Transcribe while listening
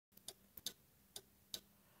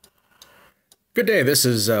Good day, this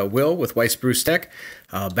is Will with White Spruce Tech,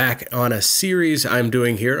 back on a series I'm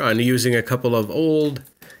doing here on using a couple of old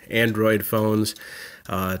Android phones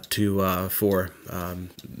for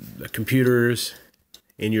computers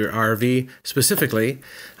in your RV, specifically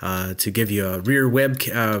to give you a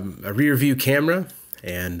rear view camera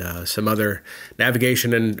and some other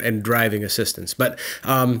navigation and driving assistance. But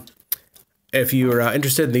if you are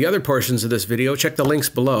interested in the other portions of this video, check the links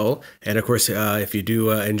below. And of course, if you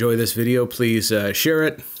do enjoy this video, please share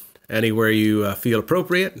it anywhere you feel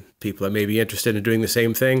appropriate. People that may be interested in doing the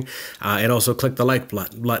same thing. And also click the like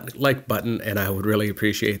button, and I would really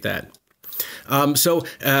appreciate that.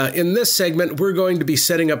 In this segment, we're going to be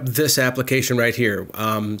setting up this application right here,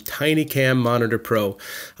 TinyCam Monitor Pro.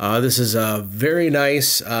 This is a very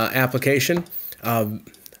nice application.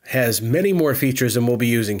 Has many more features than we'll be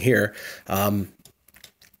using here. I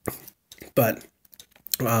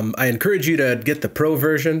encourage you to get the Pro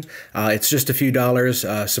version. It's just a few dollars.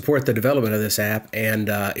 Support the development of this app, and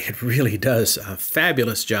it really does a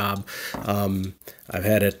fabulous job. I've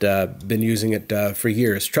had it, been using it for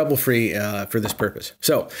years, trouble-free for this purpose.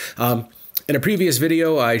 So, in a previous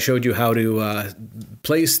video, I showed you how to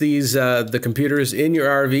place these the computers in your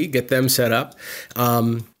RV, get them set up,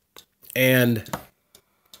 and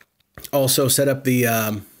also set up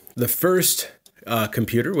the first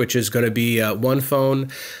computer, which is going to be one phone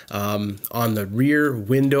on the rear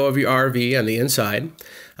window of your RV on the inside,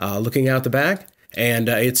 looking out the back, and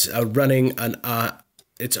it's running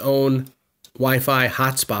its own Wi-Fi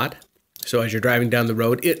hotspot. So as you're driving down the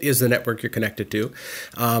road, it is the network you're connected to.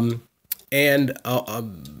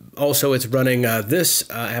 Also, it's running this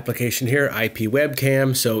application here, IP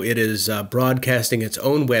webcam, so it is broadcasting its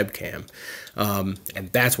own webcam,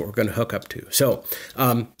 and that's what we're going to hook up to. So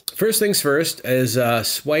first things first is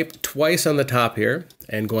swipe twice on the top here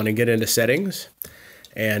and go on and get into settings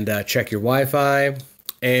and check your Wi-Fi,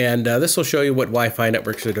 and this will show you what Wi-Fi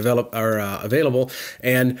networks are available.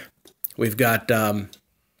 And we've got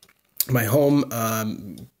my home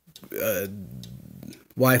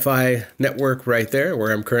Wi-Fi network right there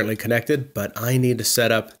where I'm currently connected, but I need to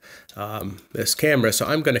set up this camera, so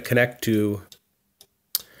I'm going to connect to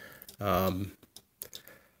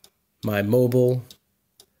my mobile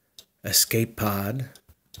escape pod.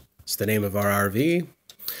 It's the name of our RV.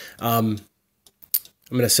 I'm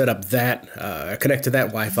going to set up that, connect to that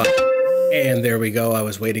Wi-Fi, and there we go. I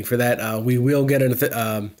was waiting for that. We will get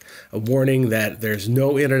a warning that there's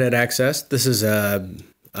no internet access. This is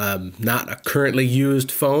not a currently used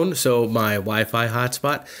phone, so my Wi-Fi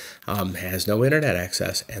hotspot has no internet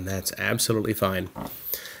access, and that's absolutely fine.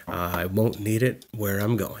 I won't need it where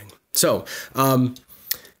I'm going. So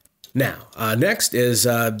now, next is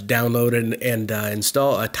download and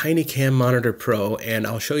install a TinyCam Monitor Pro, and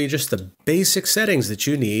I'll show you just the basic settings that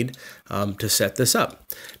you need to set this up.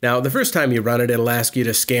 Now, the first time you run it, it'll ask you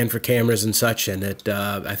to scan for cameras and such, and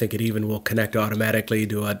I think it even will connect automatically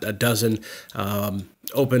to a dozen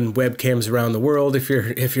open webcams around the world. If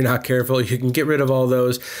you're not careful, you can get rid of all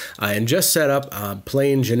those and just set up a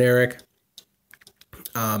plain generic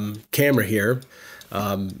camera here.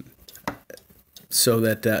 So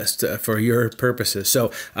that for your purposes.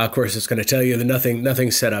 So of course it's going to tell you that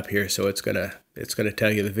nothing's set up here. So it's going to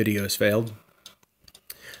tell you the video has failed.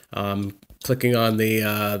 Clicking on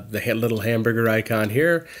the little hamburger icon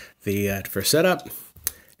here, for setup,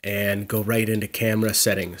 and go right into camera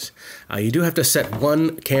settings. You do have to set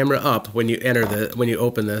one camera up when you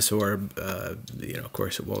open this, or of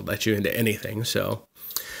course it won't let you into anything. So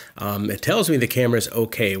it tells me the camera's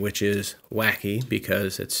okay, which is wacky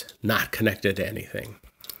because it's not connected to anything.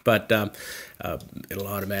 But it'll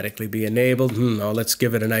automatically be enabled. Let's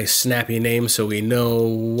give it a nice snappy name so we know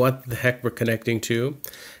what the heck we're connecting to.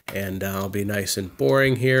 And I'll be nice and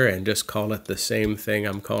boring here and just call it the same thing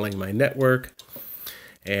I'm calling my network,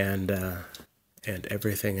 and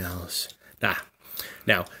everything else.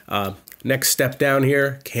 Now, next step down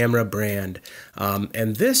here, camera brand.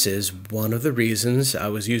 And this is one of the reasons I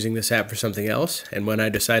was using this app for something else. And when I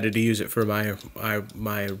decided to use it for my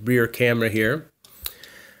rear camera here,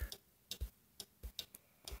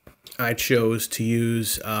 I chose to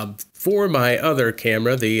use for my other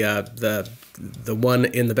camera, the one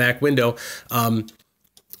in the back window,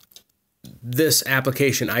 this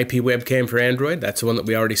application, IP webcam for Android. That's the one that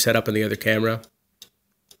we already set up in the other camera.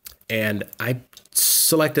 And I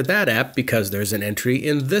selected that app because there's an entry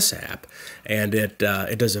in this app, and it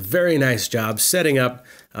does a very nice job setting up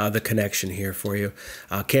the connection here for you.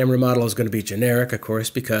 Camera model is going to be generic, of course,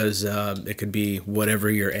 because it could be whatever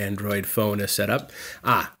your Android phone is set up.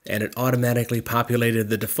 And it automatically populated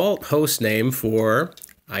the default host name for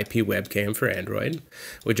IP webcam for Android,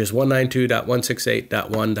 which is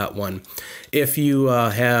 192.168.1.1. If you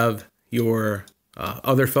have your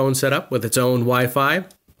other phone set up with its own Wi-Fi,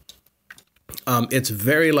 it's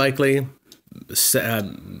very likely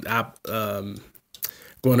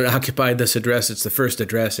going to occupy this address. It's the first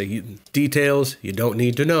address. Details you don't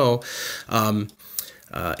need to know.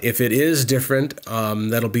 If it is different,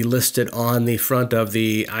 that'll be listed on the front of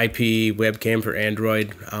the IP webcam for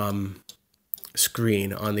Android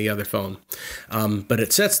screen on the other phone. But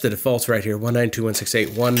it sets the defaults right here,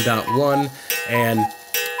 192.168.1.1, and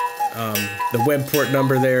the web port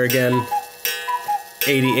number there again,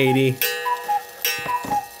 8080.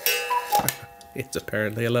 It's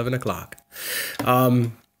apparently 11 o'clock. Let's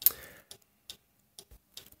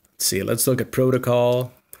see, let's look at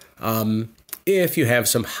protocol. If you have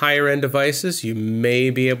some higher end devices, you may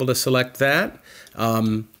be able to select that.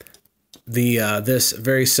 This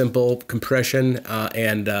very simple compression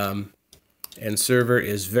and server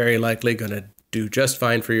is very likely going to do just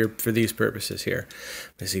fine for these purposes here.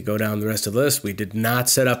 As you go down the rest of the list, we did not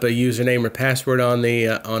set up a username or password on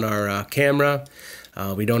our camera.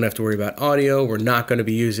 We don't have to worry about audio. We're not going to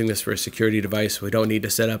be using this for a security device. We don't need to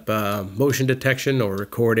set up motion detection or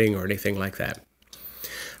recording or anything like that.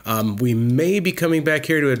 We may be coming back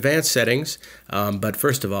here to advanced settings, but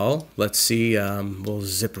first of all, let's see, we'll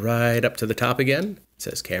zip right up to the top again. It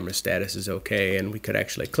says camera status is okay, and we could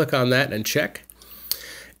actually click on that and check.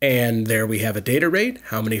 And there we have a data rate,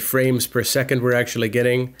 how many frames per second we're actually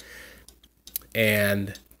getting,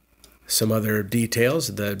 and some other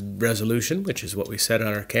details, the resolution, which is what we set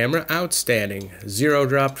on our camera. Outstanding. 0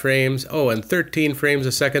 dropped frames. Oh, and 13 frames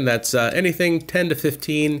a second. That's anything 10 to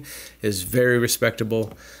 15 is very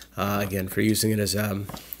respectable, again, for using it as a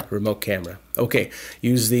remote camera. Okay,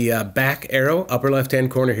 use the back arrow, upper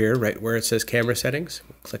left-hand corner here, right where it says camera settings.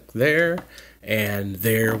 Click there, and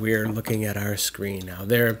there we're looking at our screen. Now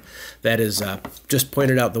there, that is just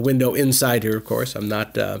pointed out the window inside here, of course. I'm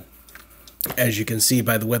not... as you can see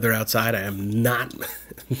by the weather outside, I am not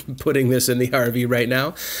putting this in the RV right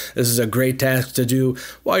now. This is a great task to do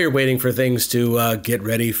while you're waiting for things to get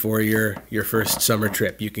ready for your first summer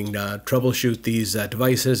trip. You can troubleshoot these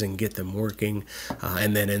devices and get them working,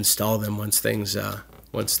 and then install them once the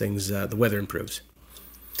weather improves.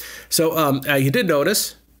 So you did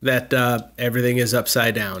notice that everything is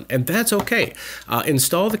upside down, and that's okay.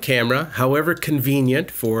 Install the camera however convenient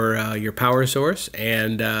for your power source,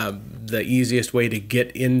 and the easiest way to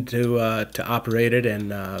get into to operate it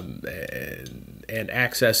and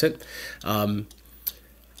access it.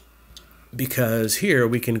 Because here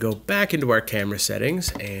we can go back into our camera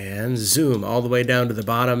settings and zoom all the way down to the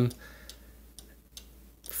bottom.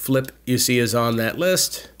 Flip, you see, is on that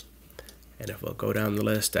list. And if we'll go down the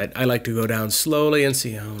list, I like to go down slowly and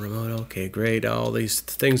see, oh, remote, okay, great. All these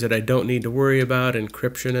things that I don't need to worry about,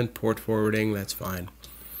 encryption and port forwarding, that's fine.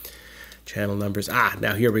 Channel numbers.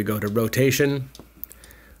 Now here we go to rotation.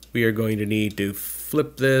 We are going to need to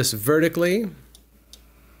flip this vertically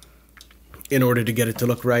in order to get it to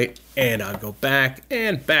look right. And I'll go back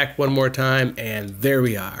and back one more time, and there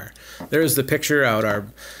we are. There's the picture out our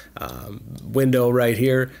window right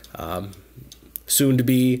here. Soon to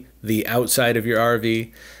be the outside of your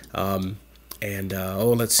RV. Oh,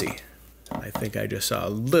 let's see. I think I just saw a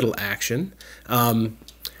little action.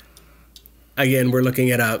 Again, we're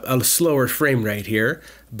looking at a slower frame rate here,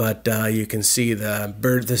 but you can see the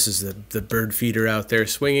bird. This is the bird feeder out there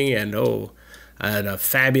swinging, and a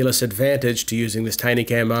fabulous advantage to using this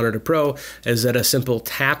TinyCam Monitor Pro is that a simple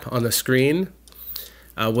tap on the screen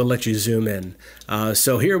will let you zoom in.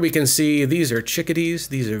 So here we can see these are chickadees.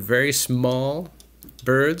 These are very small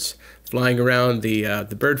birds flying around the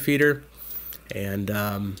bird feeder, and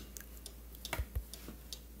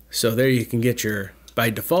so there you can get your, by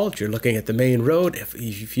default you're looking at the main road.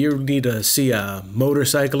 If you need to see a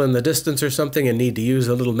motorcycle in the distance or something and need to use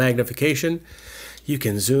a little magnification, you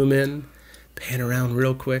can zoom in, pan around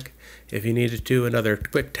real quick. If you needed to, another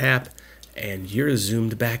quick tap, and you're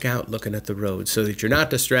zoomed back out looking at the road so that you're not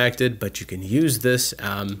distracted, but you can use this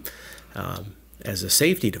as a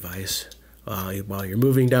safety device while you're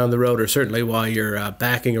moving down the road, or certainly while you're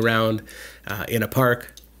backing around in a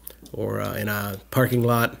park or in a parking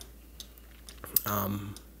lot.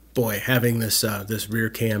 Boy, having this rear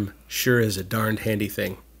cam sure is a darned handy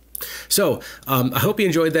thing. So I hope you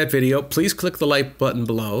enjoyed that video. Please click the like button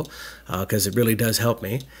below because it really does help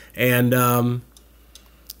me, and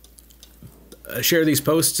share these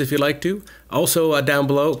posts if you'd like to. Also down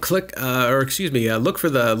below, look for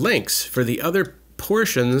the links for the other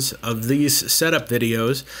portions of these setup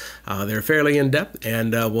videos. They're fairly in-depth,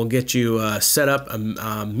 and we'll get you set up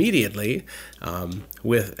immediately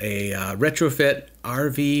with a retrofit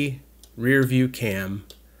RV rear view cam